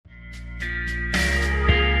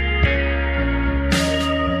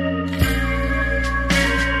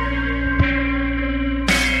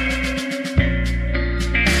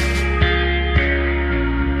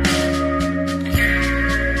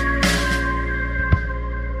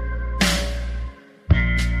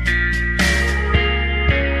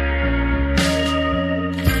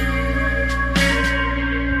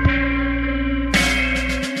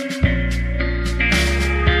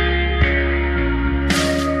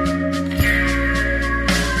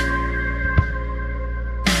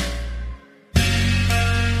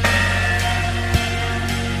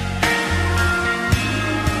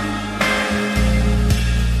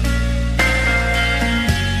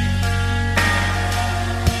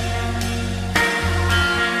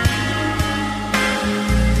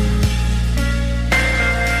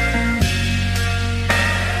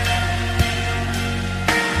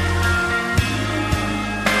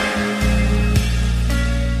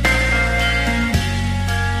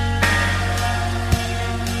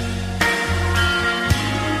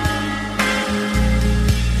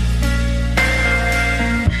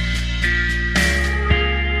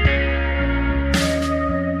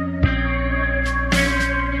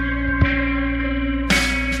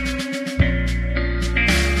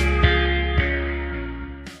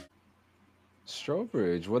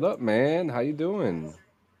Bridge. What up, man? How you doing?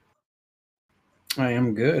 I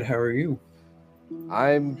am good. How are you?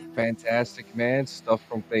 I'm fantastic, man. Stuff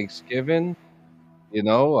from Thanksgiving. You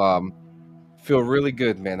know, um, feel really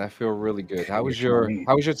good, man. I feel really good. You're telling me.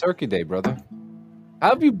 How was your turkey day, brother? How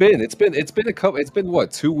have you been? It's been a couple. It's been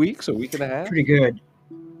what, 2 weeks, a week and a half? Pretty good.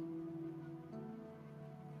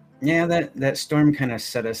 Yeah, that storm kind of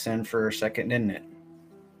set us in for a second, didn't it?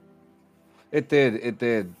 It did. It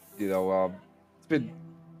did. It's been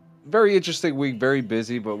very interesting week, very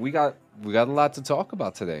busy, but we got a lot to talk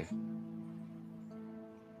about today.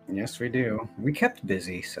 Yes, we do. We kept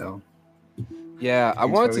busy, so Yeah, I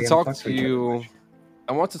that's wanted why to we haven't talk talked to to each other you. much.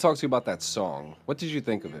 I want to talk to you about that song. What did you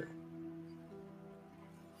think of it?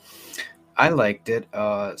 I liked it.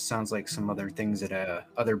 Sounds like some other things that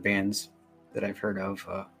other bands that I've heard of.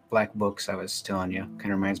 Black Books, I was telling you,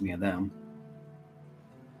 kind of reminds me of them.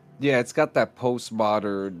 Yeah, it's got that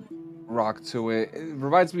postmodern rock to it. It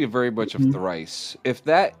reminds me very much of Mhm. Thrice. If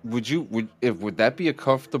that would that be a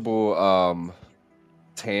comfortable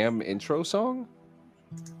Tam intro song?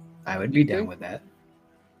 I would Do you be down think? with that.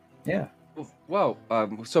 Yeah, Well,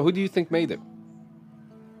 so who do you think made it?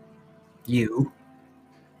 you.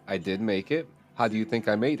 I did make it. How do you think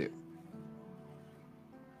I made it?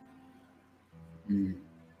 Mm.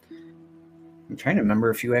 I'm trying to remember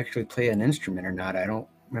if you actually play an instrument or not. I don't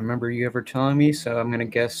remember you ever telling me, so I'm gonna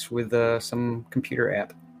guess with some computer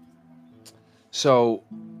app. So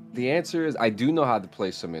the answer is I do know how to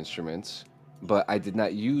play some instruments, but I did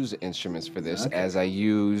not use instruments for this Okay. as I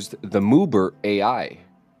used the Moober AI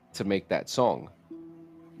to make that song.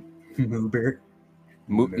 Moober.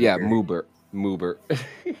 Yeah, Moober. Moober.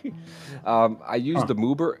 I used Huh. the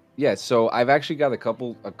Moober. Yeah, so I've actually got a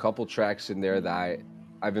couple tracks in there that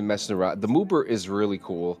I've been messing around. The Moober is really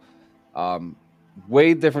cool. Um,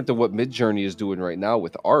 Way different than what Midjourney is doing right now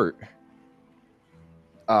with art.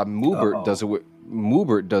 Uh-oh.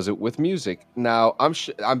 Moobert does it with music. Now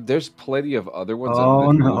there's plenty of other ones other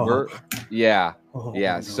Oh than no. Moobert. Yeah, Oh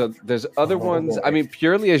yeah. no. So there's other Oh ones. I boy. mean,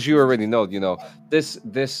 purely as you already know, this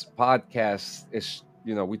podcast is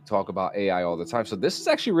we talk about AI all the time. So this is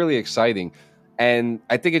actually really exciting, and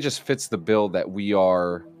I think it just fits the bill that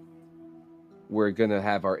we're gonna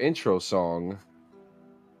have our intro song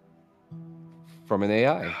from an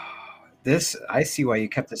AI. This, I see why you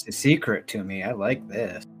kept this a secret to me. I like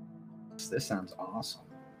this. This sounds awesome.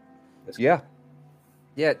 This Yeah,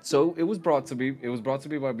 yeah. So it was brought to me. It was brought to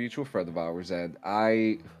me by a mutual friend of ours, and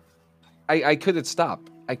I couldn't stop.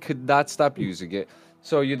 I could not stop Hmm. using it.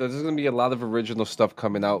 So there's gonna be a lot of original stuff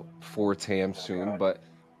coming out for Tam Oh soon. god. But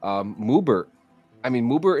Moober, I mean,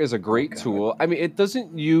 Moober is a Oh great god. tool. I mean, it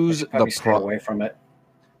doesn't I use should the probably stay pro. away from it.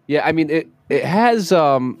 Yeah, I mean it has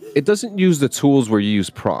it doesn't use the tools where you use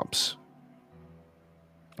prompts.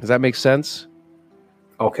 Does that make sense?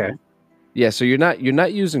 Okay. Yeah, so you're not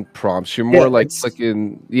using prompts. You're Yeah, more like it's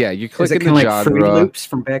clicking. Yeah, you is click it in the kind of like Fruity genre. Loops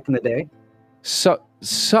from back in the day?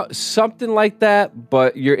 Something like that,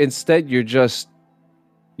 but you're Okay.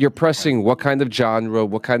 pressing what kind of genre,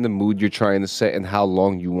 what kind of mood you're trying to set, and how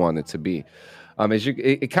long you want it to be. As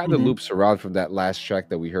it kind of Mm-hmm. loops around from that last track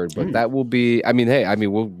that we heard, but Mm. that will be. I mean, hey, I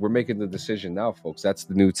mean, we're making the decision now, folks. That's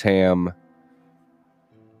the new Tam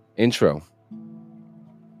intro.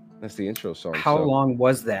 That's the intro song. How So, long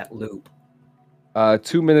was that loop?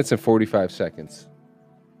 2 minutes and 45 seconds.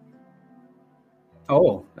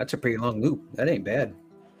 Oh, that's a pretty long loop. That ain't bad.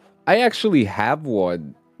 I actually have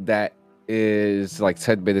one that is like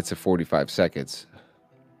 10 minutes and 45 seconds.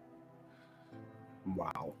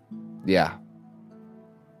 Wow. Yeah,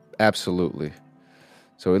 absolutely.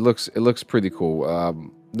 So it looks pretty cool.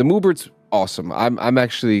 The Moobert's awesome. I'm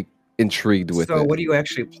actually intrigued with So it. what do you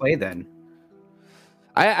actually play then?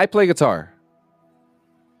 I play guitar.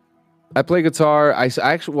 I play guitar. I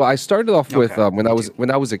actually I started off with Okay, me too.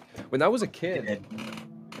 when I was a kid. Did.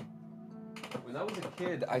 When I was a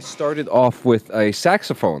kid, I started off with a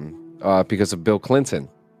saxophone because of Bill Clinton.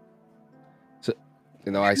 So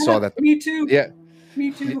I saw that. Me too. Yeah, Me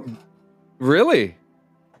y- too. really.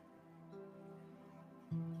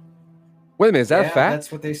 Wait a minute, is that a Yeah, fact?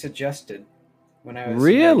 that's what they suggested when I was, kind of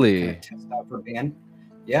Really? test out for band.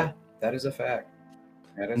 Yeah, that is a fact.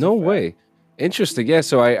 That is a No fact. way. Interesting. Yeah.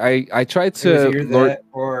 So I tried It was to either learn. that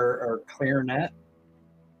or clarinet.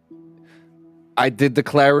 I did the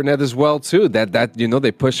clarinet as well too. That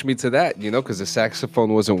they pushed me to that. Because the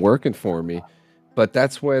saxophone wasn't working for me. But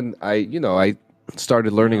that's when I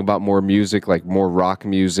started learning Yeah. about more music, like more rock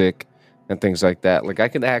music and things like that. Like I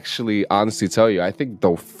can actually honestly tell you, I think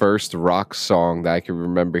the first rock song that I can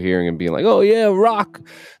remember hearing and being like, "Oh yeah, rock,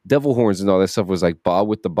 devil horns and all that stuff" was like "Bob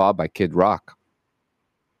with the Bob" by Kid Rock.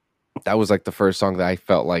 That was like the first song that I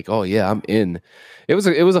felt like, oh yeah, I'm in. It was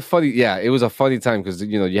a funny time because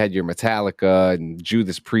you had your Metallica and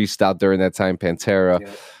Judas Priest out during that time, Pantera,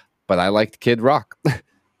 Yeah. but I liked Kid Rock.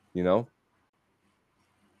 you know,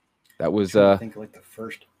 that I'm was trying to think of like the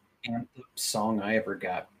first anthem song I ever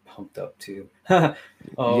got pumped up to.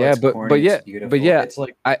 Oh, yeah, it's but corny. It's yeah, but beautiful. yeah, It's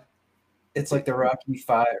like I the Rocky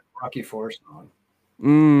Five, Rocky Four song.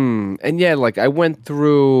 and yeah, like I went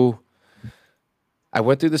through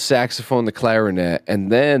the saxophone, the clarinet,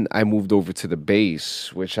 and then I moved over to the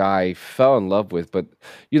bass, which I fell in love with. But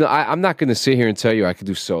I'm not going to sit here and tell you I could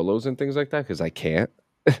do solos and things like that because I can't.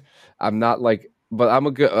 I'm not like, but I'm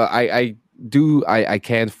a good. I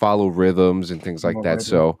can follow rhythms and things like More that. rhythm.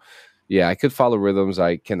 So, yeah, I could follow rhythms.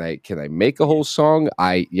 I make a Yeah. whole song?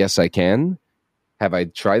 Yes, I can. Have I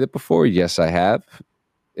tried it before? Yes, I have.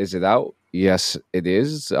 Is it out? Yes, it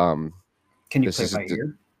is. Can you This play is by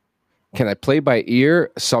ear? Can I play by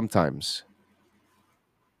ear? Sometimes.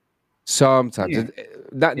 Sometimes Yeah.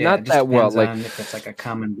 Yeah, it not just that well. depends Like, on if it's like a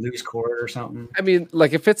common blues chord or something. I mean,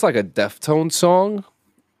 like if it's like a Deftone song,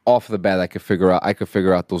 off the bat, I could figure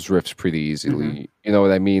out those riffs pretty Hmm. easily. You know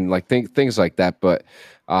what I mean? Like things like that. But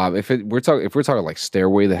if we're talking like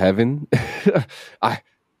Stairway to Heaven, I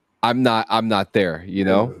I'm not there.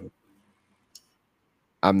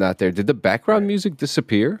 I'm not there. Did the background Right. music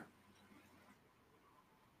disappear?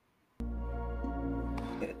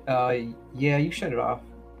 Uh, yeah, you shut it off,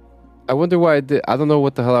 I wonder why I did. I don't know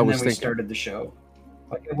what the hell I and then was we thinking. started the show.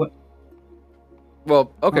 Like what?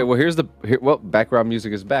 Well, okay. Huh. Well, background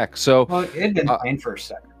music is back. So, Well, it had been uh, playing for a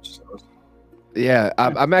second. So yeah,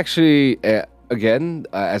 yeah. I'm actually again,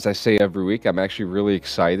 as I say every week, I'm actually really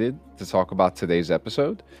excited to talk about today's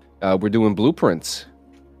episode. We're doing blueprints.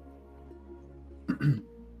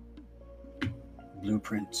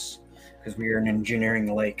 Blueprints, because we are an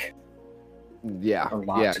engineering lake Yeah, a yeah.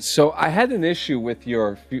 lot. So I had an issue with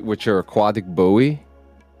your aquatic Bowie.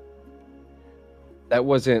 That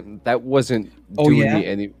wasn't Oh doing yeah. me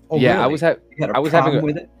any. Oh Yeah, really? You had a I was having problem a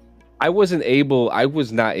with it? I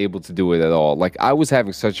was not able to do it at all. Like I was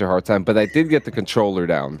having such a hard time, but I did get the controller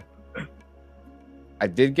down. I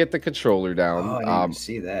did get the controller Oh, down. I didn't even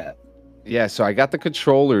see that. Yeah, so I got the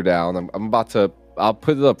controller down. I'm about to. I'll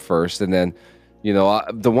put it up first, and then,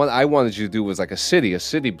 the one I wanted you to do was like a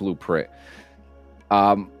city blueprint.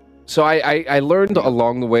 Um, so I learned Yep.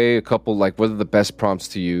 along the way a couple like what are the best prompts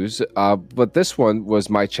to use. But this one was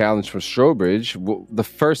my challenge from Strobridge. The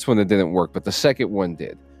first one it didn't work, but the second one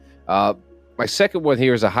did. Uh, my second one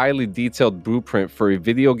here is a highly detailed blueprint for a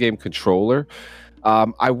video game controller.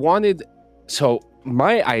 I wanted so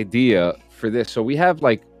my idea for this. So we have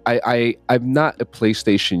like I'm not a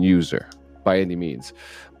PlayStation user by any means,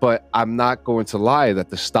 but I'm not going to lie that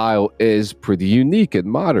the style is pretty unique and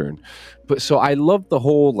modern. But so I love the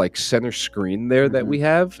whole like center screen there that Hmm. we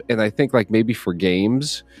have, and I think like maybe for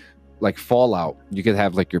games like Fallout, you could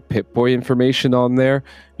have like your Pip Boy information on there.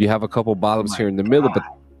 You have a couple Oh bottoms my here in the middle, but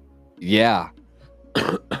god! yeah,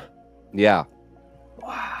 yeah.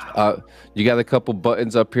 Wow. Uh, you got a couple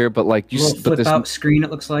buttons up here, but like A little but flip this, out screen. It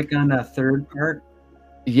looks like on the third part.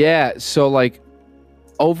 yeah. So like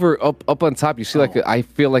up on top, you see like Oh, I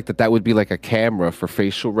feel like that would be like a camera for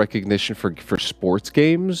facial recognition for sports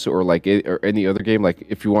games or like or any other game. Like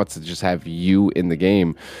if you want to just have you in the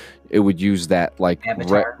game, it would use that like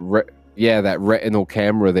Avatar. yeah, that retinal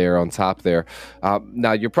camera there on top there.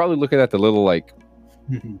 Now you're probably looking at the little like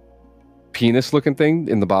penis looking thing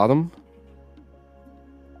in the bottom.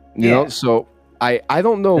 Yeah, So I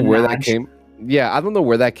don't know the where that notch. came. Yeah, I don't know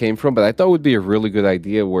where that came from, but I thought it would be a really good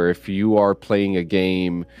idea where if you are playing a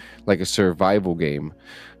game like a survival game,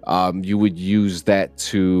 you would use that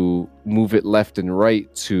to move it left and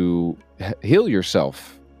right to heal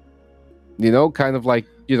yourself. Kind of like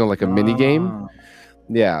like a mini game. Oh.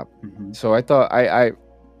 Yeah. Mhm. So I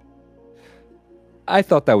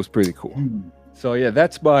thought that was pretty cool. Hmm. So yeah,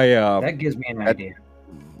 that's my That gives me an that, idea.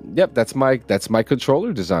 yep, that's my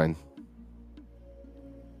controller design.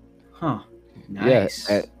 Huh. Yeah. Nice.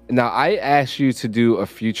 Now I asked you to do a Good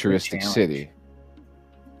futuristic challenge. city.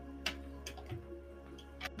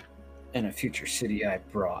 In a future city I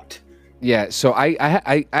brought. Yeah, so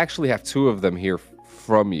I actually have two of them here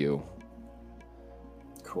from you.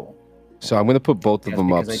 Cool. So I'm gonna put both of Yes,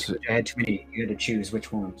 them up. because I had too many. You had to choose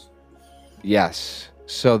which ones. Yes.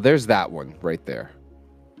 So there's that one right there.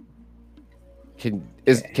 Okay.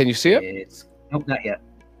 Can you see it? It's nope, not yet.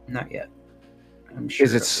 Not yet. I'm sure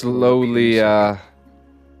Is it it will be in a slowly second.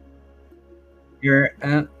 You're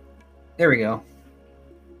there we go.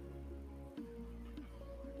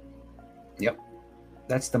 Yep.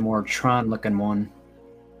 That's the more Tron looking one.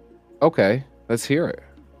 okay, let's hear it.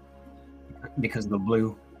 because of the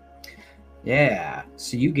blue. Yeah.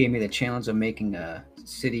 So you gave me the challenge of making a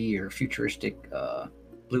city or futuristic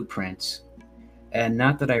blueprints, and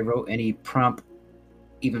not that I wrote any prompt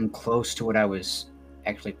even close to what I was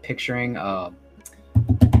actually picturing.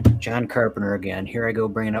 John Carpenter again. Here I go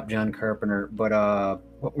bringing up John Carpenter. But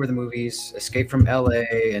what were the movies? Escape from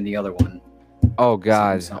L.A. and the other one. Oh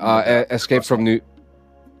God, Escape from New.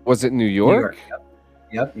 Was it New York?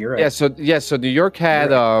 Yep, you're right. So New York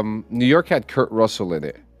had New York had Kurt Russell in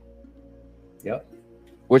it. Yep.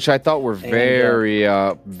 Which I thought were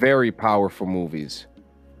very powerful movies.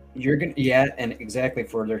 And exactly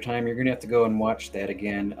for their time, you're gonna have to go and watch that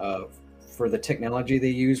again. For the technology they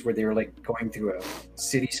used, where they were like going through a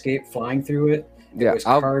cityscape, flying through it. It was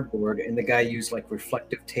cardboard, and the guy used like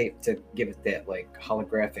reflective tape to give it that like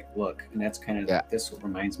holographic look, and that's kind of this what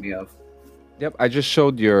reminds me of. Yep, I just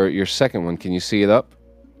showed your second one. Can you see it up?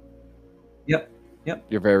 Yep.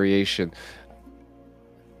 Your variation.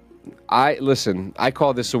 I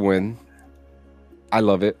call this a win. I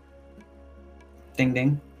love it. Ding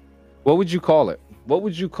ding. What would you call it? What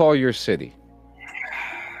would you call your city?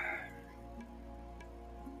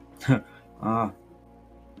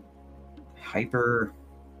 Hyper.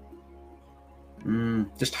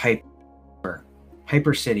 Just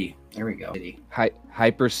Hyper City. There we go.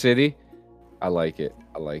 Hyper City. I like it.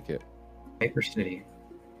 Hyper City.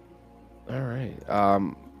 All right.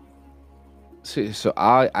 So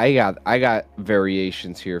I got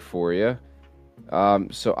variations here for you.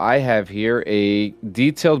 So I have here a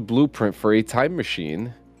detailed blueprint for a time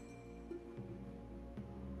machine.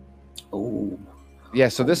 Oh. Yeah,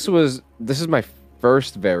 so this is my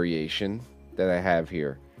first variation that I have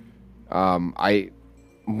here. I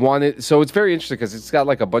wanted, so it's very interesting because it's got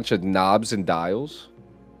like a bunch of knobs and dials.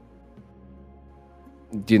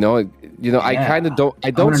 I kind of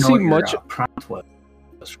don't see much. Prompt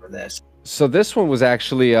was for this. So this one was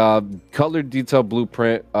actually a colored detail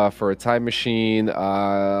blueprint for a time machine.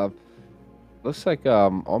 Looks like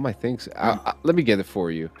all my things. Let me get it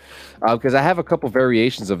for you, because I have a couple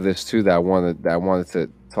variations of this too that I wanted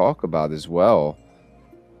to talk about as well.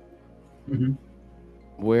 Mm-hmm.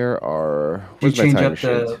 Did you change up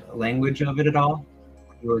the language of it at all?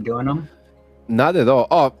 You were doing them? Not at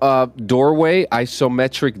all. Doorway,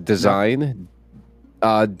 isometric design,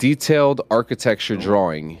 detailed architecture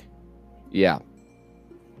drawing. Yeah,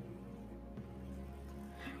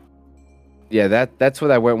 that's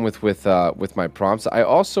what I went with my prompts. I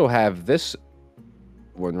also have this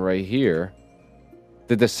one right here.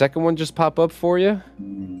 Did the second one just pop up for you?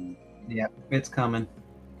 Yeah, it's coming.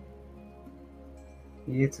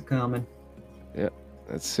 It's coming. Yeah,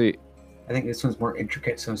 let's see. I think this one's more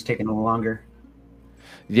intricate, so it's taking a little longer.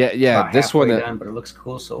 Yeah. This one, done, but it looks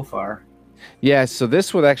cool so far. Yeah, so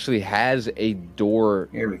this one actually has a door.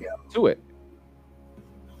 Here we go. To it.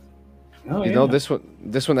 Oh, you know, this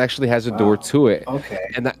one actually has a door to it. Okay.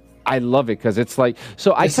 And I love it because it's like,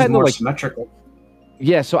 so this I kind of like symmetrical.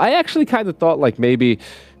 Yeah, so I actually kind of thought like maybe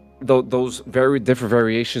those very different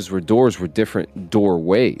variations were doors were different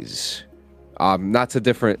doorways. Not to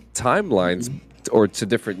different timelines or to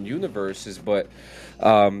different universes, but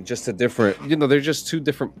just a different, they're just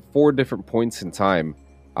four different points in time.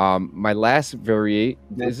 My last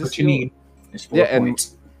That's what you need. It's 4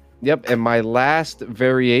 points. And my last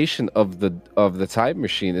variation of the time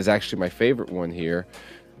machine is actually my favorite one here.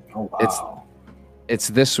 Oh wow. It's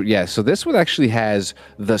this, yeah. So this one actually has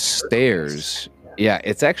the stairs. Yeah,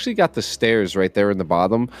 it's actually got the stairs right there in the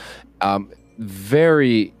bottom.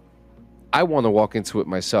 I want to walk into it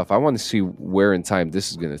myself. I want to see where in time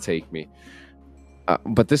this is going to take me.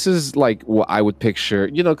 But this is like what I would picture,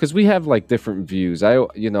 because we have like different views. I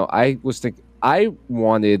was thinking I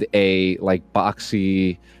wanted a like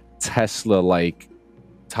boxy Tesla like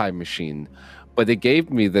time machine, but it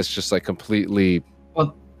gave me this just like completely.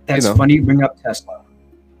 Well, that's funny you bring up Tesla.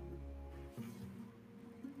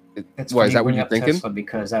 Why is that what you're thinking? Tesla,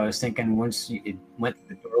 because I was thinking once it went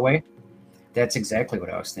through the doorway, that's exactly what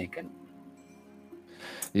I was thinking.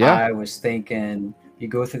 Yeah, I was thinking you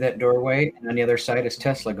go through that doorway, and on the other side is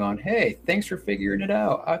Tesla going, "Hey, thanks for figuring it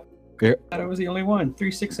out. I thought I was the only one.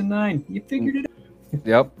 3, 6, and 9. You figured it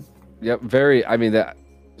out." Yep. Very. I mean, that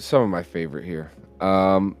some of my favorite here.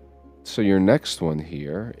 So your next one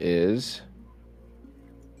here is.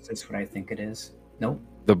 Is this what I think it is? Nope.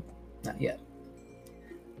 Not yet.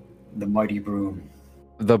 The mighty broom.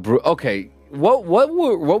 The broom. Okay. What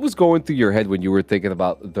was going through your head when you were thinking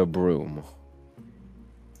about the broom?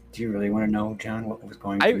 Do you really want to know, John, what was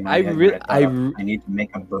going through my head? I need to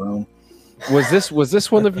make a broom. Was this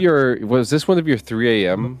one of your 3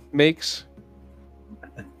 a.m. makes?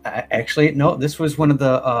 Actually, no, this was one of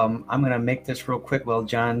the. I'm gonna make this real quick while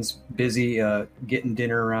John's busy getting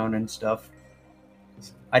dinner around and stuff.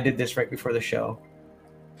 I did this right before the show.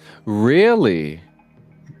 Really?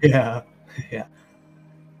 Yeah, yeah.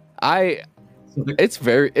 I So it's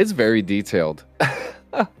very detailed.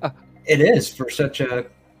 it is for such a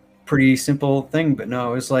pretty simple thing, but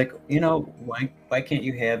no, it's like, why can't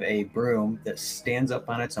you have a broom that stands up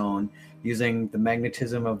on its own using the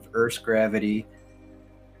magnetism of Earth's gravity,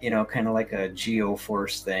 kind of like a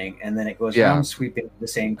geoforce thing, and then it goes Yeah. around sweeping the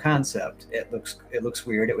same concept. It looks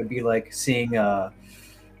weird. It would be like seeing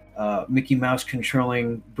Mickey Mouse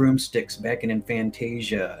controlling broomsticks back in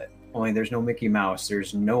Fantasia. Only there's no Mickey Mouse.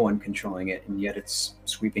 There's no one controlling it, and yet it's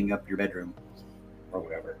sweeping up your bedroom or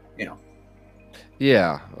whatever.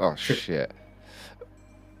 Yeah. Oh shit.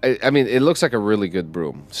 I mean, it looks like a really good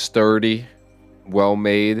broom. Sturdy, well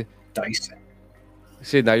made. Dyson.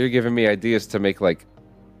 See, now you're giving me ideas to make like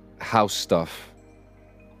house stuff.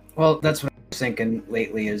 Well, that's what I was thinking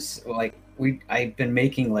lately. Is like I've been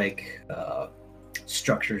making like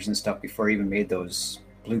structures and stuff before I even made those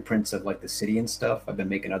blueprints of like the city and stuff. I've been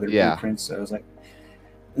making other Yeah. blueprints. So I was like,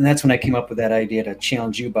 and that's when I came up with that idea to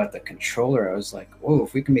challenge you about the controller. I was like, whoa,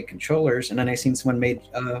 if we can make controllers. And then I seen someone made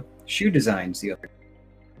shoe designs the other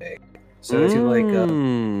day. So it's like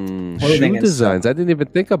Shoe clothing and designs. stuff. I didn't even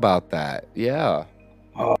think about that. Yeah.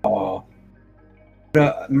 Oh,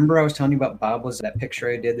 remember I was telling you about Bob Lazar, that picture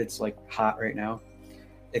I did that's like hot right now?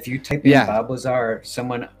 If you type in Yeah. Bob Lazar,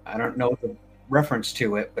 someone, I don't know the reference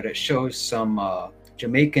to it, but it shows some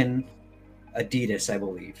Jamaican Adidas, I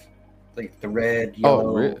believe. Like the red,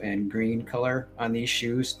 yellow, and green color on these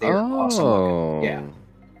shoes. They're awesome looking. Yeah.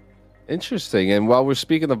 Interesting. And while we're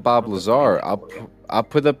speaking of Bob I'll have to find Lazar, that for you. I'll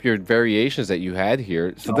put up your variations that you had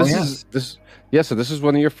here. So Oh, this yeah. is this yeah, so this is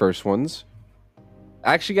one of your first ones.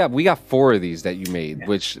 Actually we got 4 of these that you made, Yeah.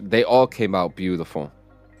 which they all came out beautiful.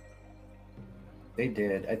 They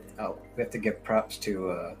did. We have to give props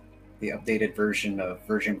to the updated version of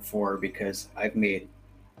version 4 because I've made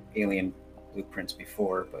alien blueprints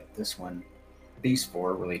before, but these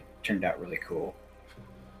 4 really turned out really cool.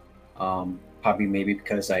 Probably maybe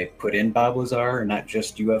because I put in Bob Lazar and not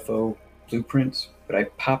just UFO blueprints, but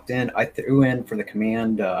I threw in for the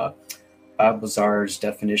command Bob Lazar's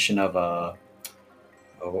definition of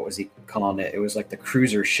what was he calling it? It was like the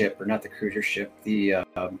cruiser ship, or not the cruiser ship, the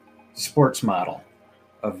sports model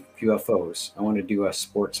of UFOs. I wanted to do a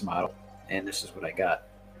sports model, and this is what I got.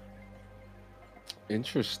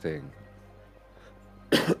 Interesting.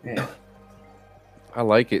 Yeah. I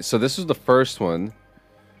like it. So this is the first one.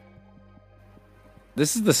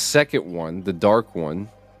 This is the second one, the dark one.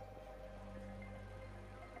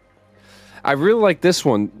 I really like this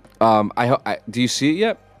one. Do you see it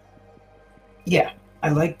yet? Yeah, I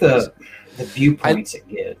like the viewpoints it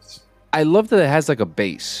gives. I love that it has like a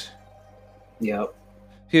base. Yep.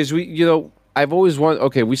 Because I've always wanted.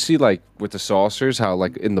 Okay, we see like with the saucers how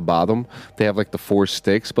like in the bottom they have like the 4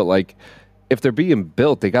 sticks, but like if they're being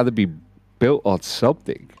built, they got to be built on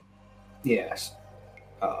something. Yes.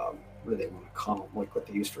 What do they want to call them? Like what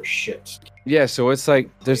they use for ships. Yeah, so it's like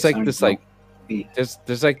there's like this like Beat.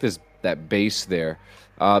 there's like that base there.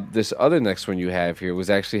 This other next one you have here was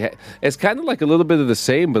actually it's kind of like a little bit of the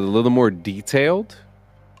same, but a little more detailed.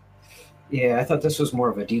 Yeah, I thought this was more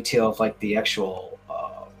of a detail of like the actual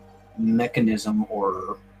mechanism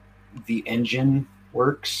or the engine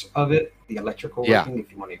works of it, the electrical working, if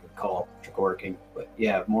you want to even call it electrical working. But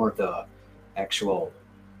yeah, more of the actual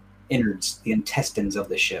innards, the intestines of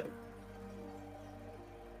the ship.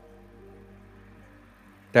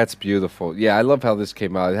 That's beautiful. Yeah, I love how this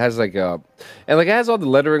came out. It has like and like it has all the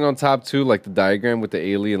lettering on top too, like the diagram with the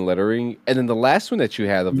alien lettering. And then the last one that you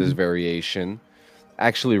had of this variation,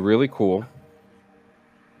 actually really cool,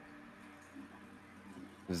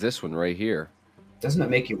 is this one right here. Doesn't it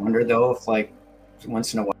make you wonder though if like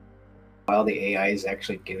once in a while the AI is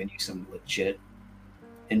actually giving you some legit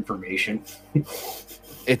information?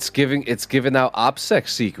 It's giving out OPSEC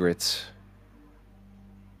secrets.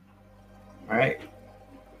 All right.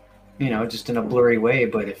 Just in a blurry way,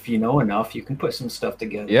 but if you know enough, you can put some stuff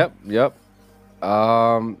together. Yep.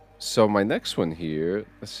 So my next one here,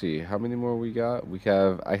 let's see, how many more we got?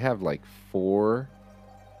 I have like 4.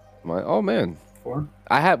 Oh man. 4?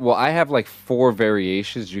 I have like 4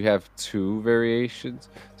 variations. You have 2 variations.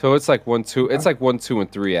 So it's like 1, 2. It's like 1, 2,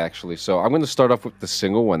 and 3 actually. So I'm going to start off with the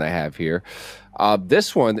single one I have here.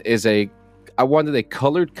 This one is I wanted a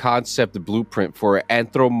colored concept blueprint for an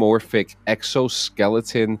anthropomorphic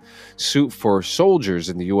exoskeleton suit for soldiers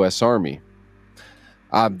in the U.S. Army.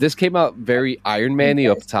 This came out very Iron Man-y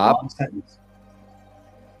up top.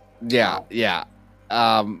 Yeah.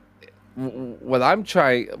 um, what I'm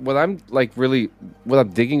like really, what I'm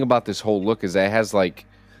digging about this whole look is that it has like,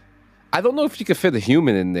 I don't know if you could fit a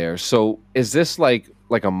human in there. So is this like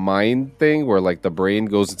a mind thing where like the brain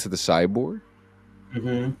goes into the cyborg?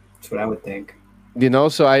 Mm-hmm. That's what I would think. You know,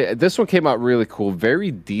 so I this one came out really cool,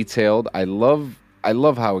 very detailed. I love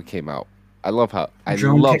how it came out. I Drone love how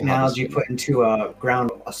this technology came out. put into a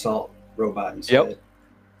ground assault robot Yep. instead.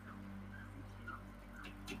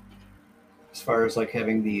 As far as like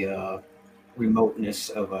having the remoteness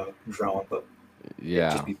of a drone, but it just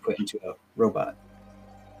Yeah. be put into a robot.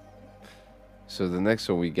 So the next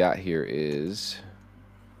one we got here is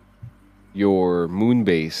your moon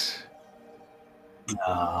base.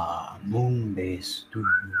 Moon base.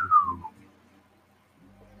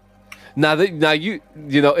 Now you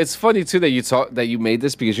know it's funny too that you made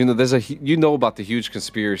this because you know you know about the huge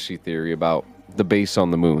conspiracy theory about the base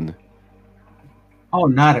on the moon. Oh,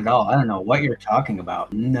 not at all. I don't know what you're talking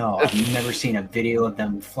about. No, I've never seen a video of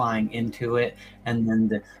them flying into it and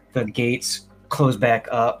then the gates close back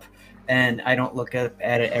up. And I don't look at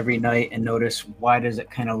it every night and notice why does it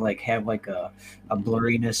kind of like have like a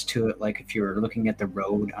blurriness to it. Like if you're looking at the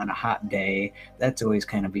road on a hot day, that's always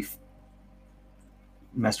kind of be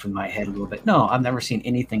messed with my head a little bit. No, I've never seen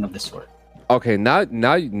anything of the sort. Okay, now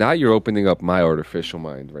you're opening up my artificial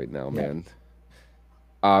mind right now, Yeah. man.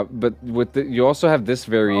 But you also have this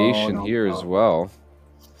Oh, variation no, here as no. well.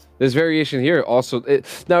 This variation here also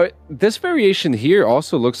this variation here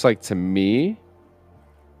also looks like to me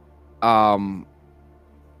um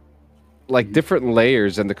like different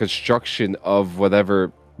layers and the construction of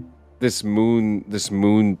whatever this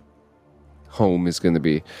moon home is going to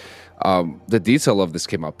be. The detail of this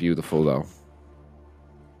came out beautiful though.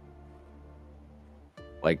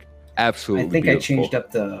 Like I absolutely think I beautiful. changed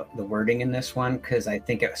up the wording in this one because I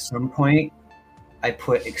think at some point I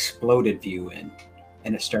put exploded view in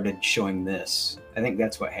and it started showing this. I think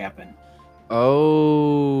that's what happened.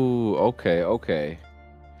 Oh, okay.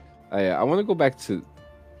 I want to go back to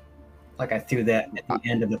Like I threw that at the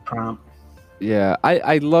end of the prompt. yeah,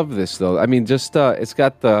 I love this though. I mean, just it's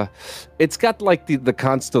got like the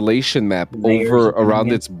constellation map Layers over of around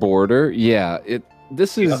meaning. its border. Yeah, Yep.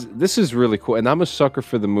 this is really cool, and I'm a sucker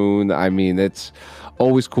for the moon. I mean, it's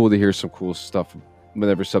always cool to hear some cool stuff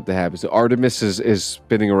whenever something happens. Artemis is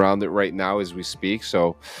spinning around it right now as we speak.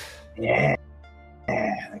 So, Yeah,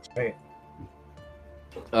 that's right.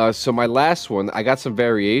 so my last one, I got some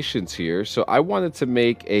variations here. So I wanted to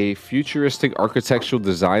make a futuristic architectural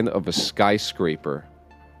design of a skyscraper.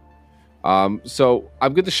 So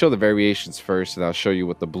I'm going to show the variations first, and I'll show you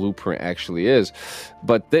what the blueprint actually is.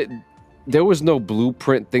 But there was no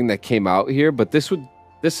blueprint thing that came out here. But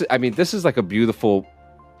I mean, this is like a beautiful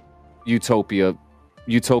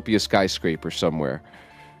utopia skyscraper somewhere.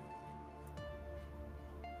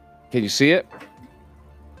 Can you see it?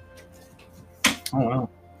 Oh wow.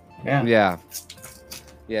 Yeah.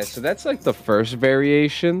 Yeah. So that's like the first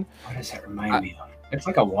variation. What does that remind me of? It's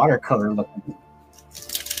like a watercolor looking.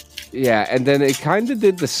 Yeah, and then it kind of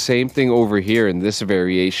did the same thing over here in this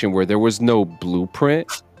variation where there was no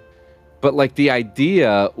blueprint, but like the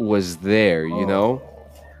idea was there, you know?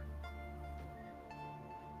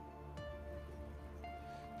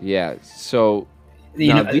 Yeah. So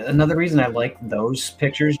You now know, another reason I like those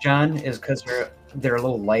pictures, John, is because they're a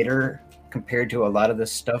little lighter compared to a lot of the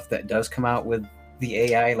stuff that does come out with the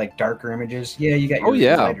AI, like darker images. Yeah, you got oh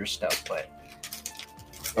your yeah. lighter stuff, but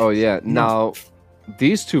Oh yeah. no. Now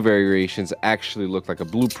these two variations actually look like a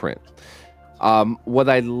blueprint. What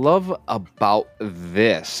I love about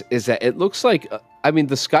this is that it looks like I mean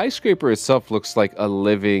the skyscraper itself looks like a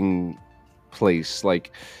living place.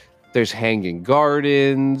 Like there's hanging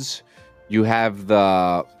gardens. You have the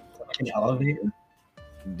Like an elevator.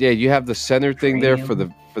 you have the center thing there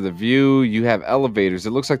Cranium. for the view. You have elevators.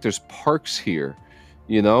 It looks like there's parks here.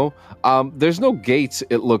 You know, there's no gates.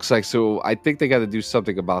 It looks like so. I think they got to do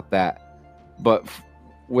something about that. But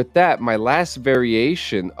with that, my last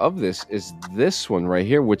variation of this is this one right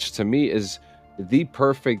here, which to me is the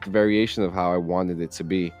perfect variation of how I wanted it to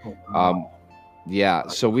be. Oh, wow. Yeah.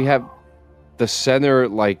 So we have the center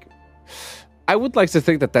like. I would like to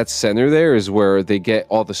think that that center there is where they get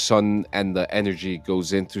all the sun and the energy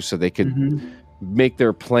goes into so they could Mhm. make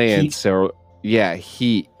their plants Heat. or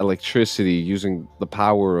heat, electricity using the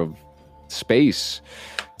power of space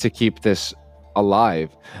to keep this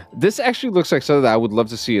alive. This actually looks like something that I would love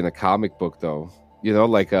to see in a comic book though. You know,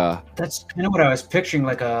 like That's kind of what I was picturing,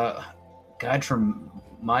 like a God from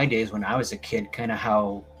my days when I was a kid, kind of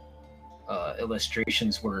how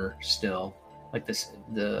illustrations were still like this,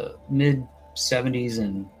 the mid 70s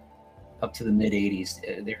and up to the mid 80s.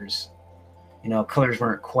 There's colors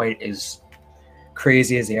weren't quite as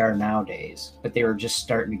crazy as they are nowadays, but they were just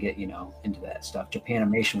starting to get, into that stuff.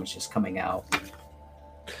 Japanimation was just coming out.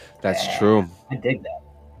 That's Yeah, true. I dig that.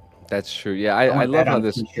 That's true. Yeah, I I want love that how on a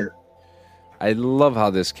this. t-shirt. I love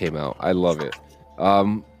how this came out. I love it.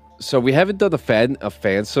 So we haven't done a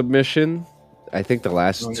fan submission. I think the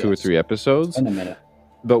last 2 or Yes. 3 It's episodes, been a minute.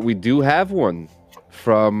 but we do have one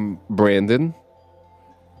from Brandon,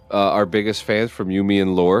 our biggest fan from Yumi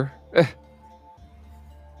and Lore.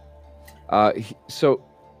 So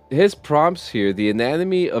his prompts here: the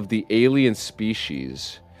anatomy of the alien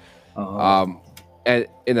species. Oh, And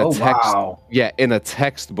in a text, wow. yeah, in a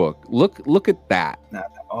textbook. Look at that.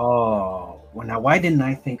 Well, now why didn't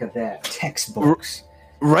I think of that? Textbooks.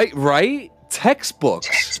 Right? Textbooks.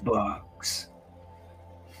 Textbooks.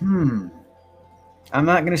 I'm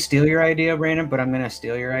not gonna steal your idea, Brandon, but I'm gonna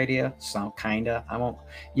steal your idea. So kinda. I won't.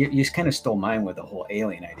 You kind of stole mine with the whole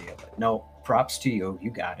alien idea, but no. Props to you. You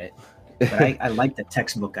got it. But I like the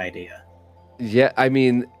textbook idea. Yeah, I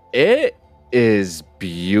mean, it is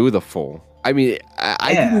beautiful. I mean,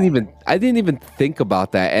 I didn't even think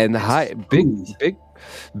about that. And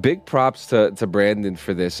big props to Brandon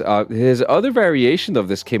for this. His other variation of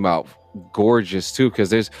this came out gorgeous too, because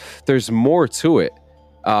there's more to it.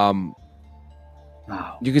 Wow.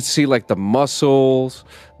 You could see like the muscles,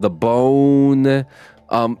 the bone,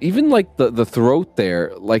 even like the throat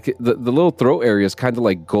there, like the little throat area is kind of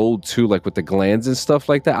like gold too, like with the glands and stuff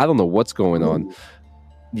like that. I don't know what's going on.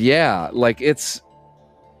 Yeah, like it's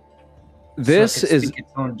this it's is its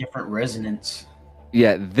own different resonance.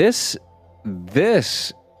 yeah, this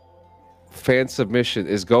fan submission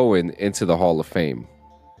is going into the Hall of Fame.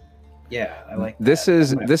 Yeah, I like this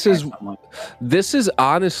that. This is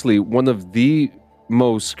honestly one of the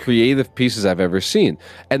most creative pieces I've ever seen,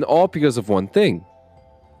 and all because of one thing: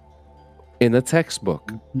 in a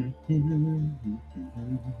textbook.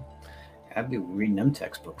 I'd be reading them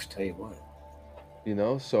textbooks, tell you what.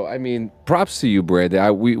 So I mean, props to you,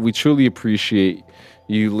 Brandon. We truly appreciate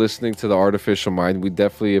you listening to the Artificial Mind. We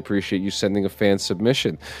definitely appreciate you sending a fan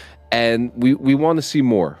submission, and we want to see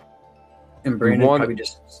more. And Brandon probably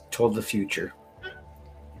just told the future.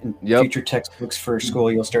 In future textbooks for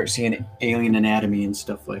school, you'll start seeing alien anatomy and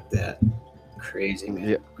stuff like that. Crazy,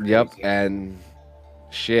 man. Yep. And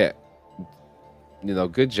shit.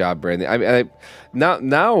 Good job, Brandon. I mean,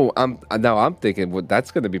 now I'm thinking, well, that's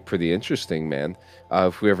going to be pretty interesting, man.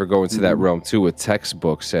 If we ever go into that realm too with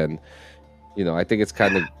textbooks, and I think it's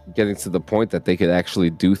kind of getting to the point that they could actually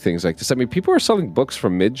do things like this. I mean, people are selling books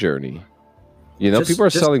from Midjourney. People are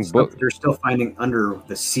selling books. They're still finding under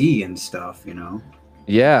the sea and stuff.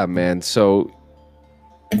 Yeah, man. So,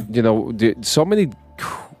 so many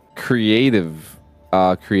creative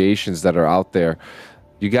creations that are out there.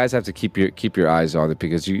 You guys have to keep your eyes on it,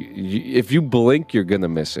 because you if you blink, you're gonna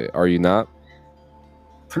miss it. Are you not?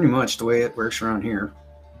 Pretty much the way it works around here.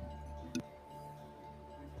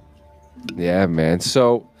 Yeah, man.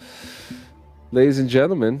 So, ladies and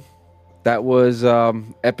gentlemen, that was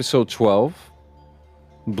episode 12,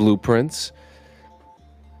 BluePrints.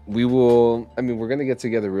 We're going to get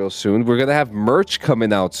together real soon. We're going to have merch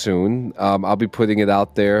coming out soon. I'll be putting it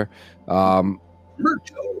out there.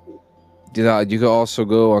 Merch. You can also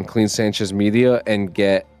go on Clean Sanchez Media and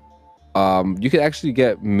get you can actually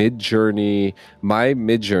get Midjourney, my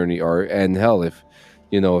Midjourney art. And hell, if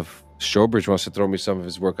Strobridge wants to throw me some of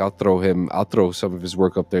his work, I'll throw some of his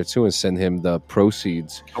work up there too and send him the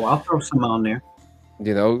proceeds. Oh, I'll throw some on there.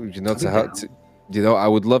 I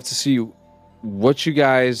would love to see what you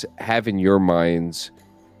guys have in your minds.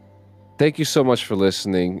 Thank you so much for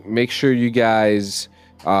listening. Make sure you guys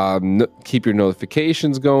keep your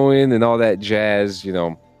notifications going and all that jazz.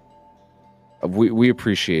 We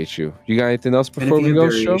appreciate you. You got anything else before we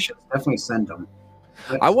go, show? Definitely send them.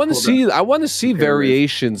 I want to see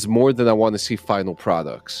variations more than I want to see final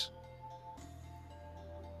products.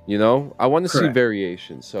 I want to see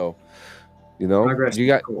variations. So, you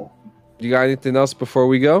got cool. You got anything else before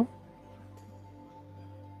we go?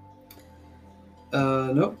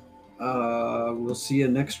 Nope. We'll see you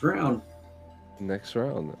next round. Next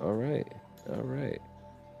round. All right.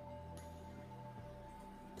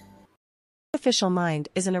 Artificial Mind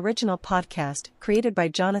is an original podcast created by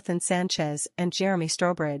Jonathan Sanchez and Jeremy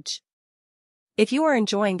Strobridge. If you are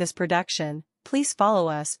enjoying this production, please follow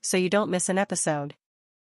us so you don't miss an episode.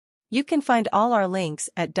 You can find all our links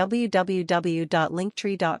at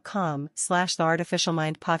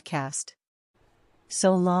www.linktree.com/theartificialmindpodcast.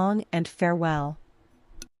 So long and farewell.